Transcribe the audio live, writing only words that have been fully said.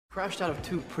Crashed out of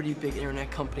two pretty big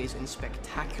internet companies in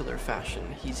spectacular fashion.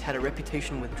 He's had a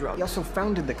reputation with drugs. He also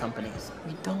founded the companies.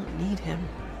 We don't need him.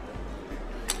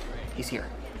 He's here.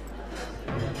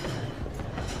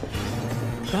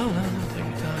 No, take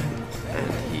your time.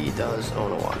 And he does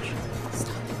own a watch.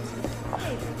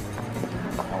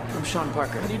 I'm Sean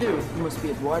Parker. How do you do? You must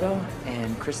be Eduardo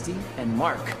and Christy and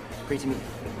Mark. Great to meet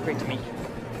you. Great to meet you.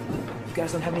 You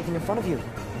guys don't have anything in front of you.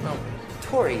 No.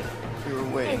 Tori. We were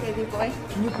waiting. Hey, baby boy.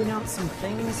 Can you pronounce some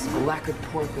things? The lacquered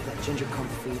pork with that ginger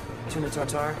confit, tuna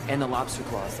tartare, and the lobster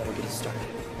claws that'll get us started.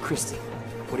 Christy,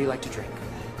 what do you like to drink?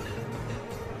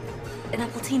 An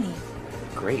appletini.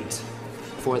 Great.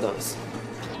 4 of those.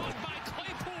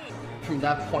 From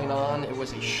that point on, it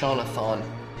was a Shaunathon.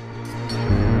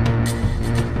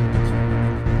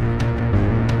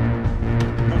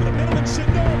 Over the middle and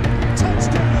Shindle.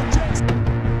 Touchdown, Jackson.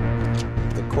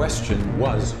 The question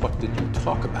was, what did you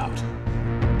talk about?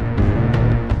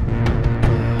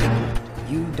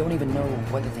 You don't even know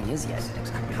what the thing is yet.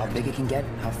 How big it can get,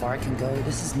 how far it can go.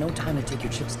 This is no time to take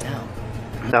your chips down.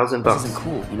 $1,000. This isn't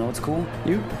cool. You know what's cool?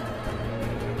 You?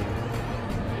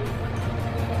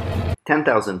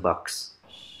 $10,000.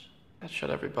 That shut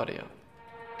everybody up.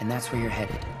 And that's where you're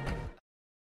headed.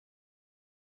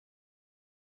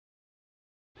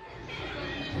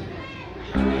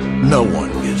 No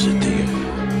one gives it to you.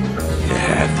 You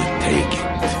have to take it.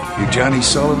 You Johnny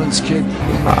Sullivan's kid?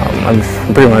 I'm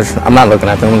pretty much, I'm not looking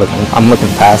at them, I'm looking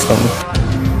past them.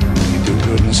 You do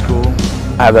good in school?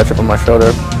 I have that chip on my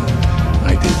shoulder.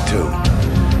 I did too.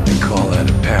 They call that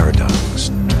a paradox.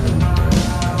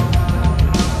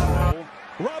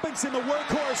 Robinson, the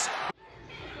workhorse.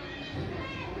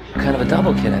 Kind of a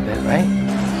double kid, I bet, right?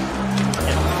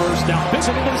 And first down. This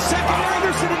into the second.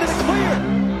 Henderson into the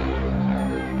clear.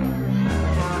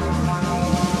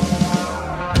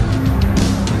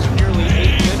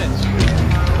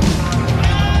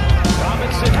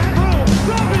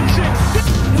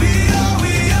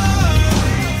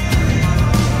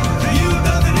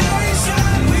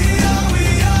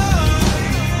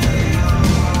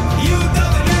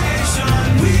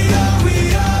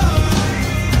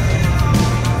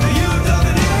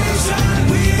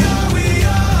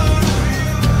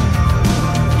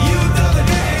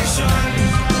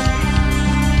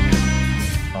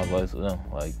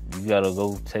 Like, you gotta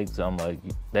go take something, like,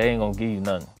 they ain't gonna give you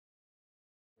nothing.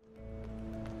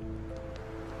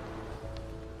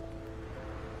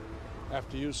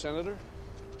 After you, Senator.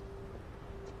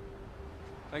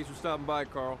 Thanks for stopping by,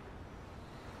 Carl.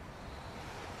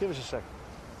 Give us a second.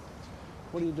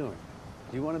 What are you doing?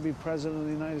 Do you want to be president of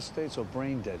the United States or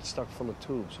brain dead, stuck full of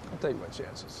tubes? I'll take my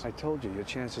chances. I told you, your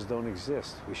chances don't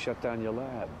exist. We shut down your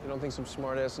lab. You don't think some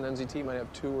smart-ass in NZT might have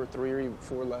 2 or 3 or even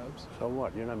 4 labs? So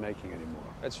what? You're not making any more.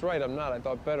 That's right, I'm not. I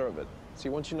thought better of it. See,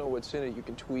 once you know what's in it, you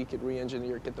can tweak it,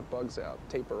 re-engineer it, get the bugs out,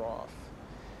 taper off.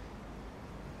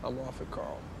 I'm off it,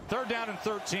 Carl. 3rd down and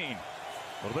 13.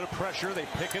 A little bit of pressure, they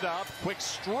pick it up, quick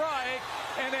strike,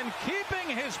 and then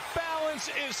keeping his balance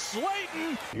is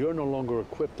Slayton. You're no longer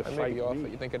equipped to I fight may be off, me.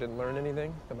 but you think I didn't learn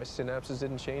anything? That my synapses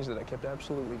didn't change, that I kept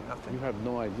absolutely nothing? You have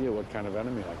no idea what kind of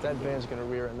enemy I can That be. van's gonna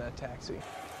rear in that taxi.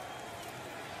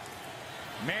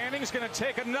 Manning's gonna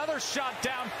take another shot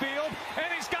downfield,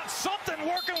 and he's got something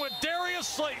working with Darius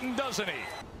Slayton, doesn't he?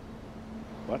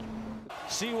 What?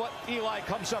 See what Eli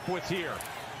comes up with here.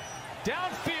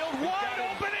 Downfield, wide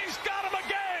open, he's got him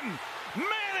again!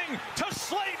 Manning to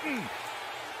Slayton!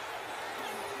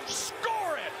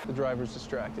 Score it! The driver's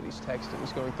distracted, he's texting,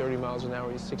 he's going 30 miles an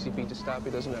hour, he's 60 feet to stop, he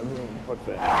doesn't have room. What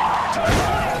the?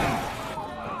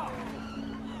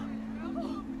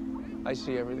 I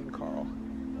see everything, Carl.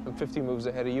 I'm 50 moves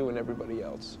ahead of you and everybody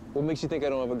else. What makes you think I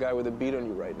don't have a guy with a beat on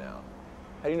you right now?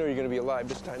 How do you know you're gonna be alive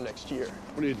this time next year?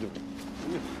 What are you doing?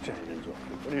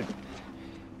 What are you doing?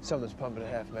 Something's pumping a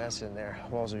half mass in there.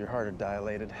 Walls of your heart are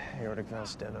dilated. Aortic valve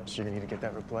stenosis. You're gonna need to get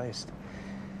that replaced.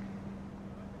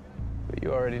 But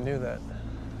you already knew that.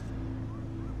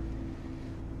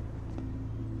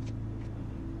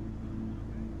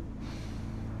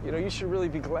 You know, you should really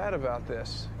be glad about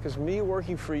this, because me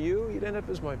working for you, you'd end up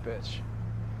as my bitch.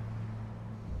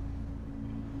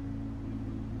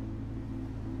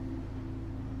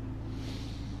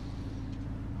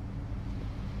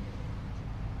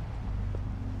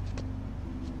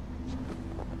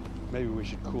 Maybe we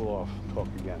should cool off, talk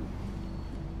again.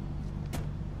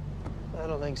 I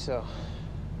don't think so.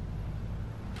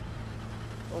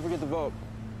 Don't forget to vote.